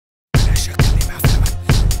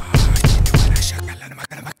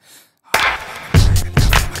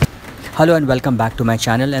Hello and welcome back to my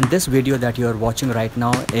channel, and this video that you are watching right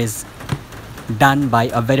now is done by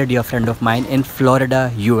a very dear friend of mine in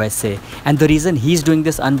Florida, USA. And the reason he's doing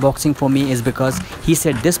this unboxing for me is because he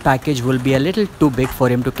said this package will be a little too big for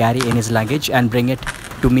him to carry in his luggage and bring it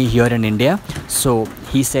to me here in India. So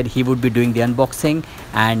he said he would be doing the unboxing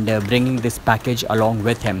and bringing this package along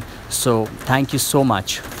with him. So thank you so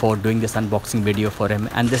much for doing this unboxing video for him,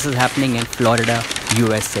 and this is happening in Florida,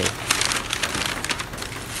 USA.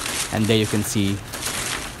 And there you can see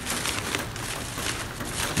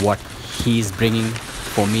what he's bringing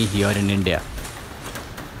for me here in India.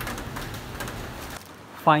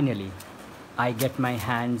 Finally, I get my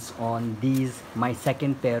hands on these, my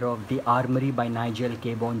second pair of the Armoury by Nigel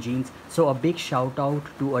Cabourn Jeans. So a big shout out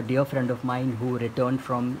to a dear friend of mine who returned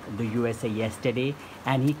from the USA yesterday,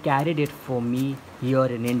 and he carried it for me here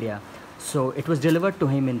in India. So it was delivered to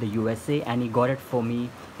him in the USA and he got it for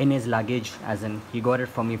me in his luggage, as in he got it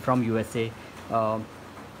for me from USA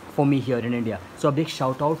for me here in India. So a big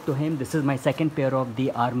shout out to him. This is my second pair of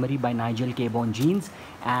the Armoury by Nigel Cabourn Jeans,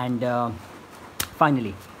 and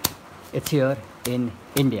finally it's here in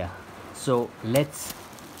India. So let's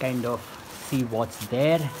kind of see what's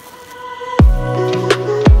there.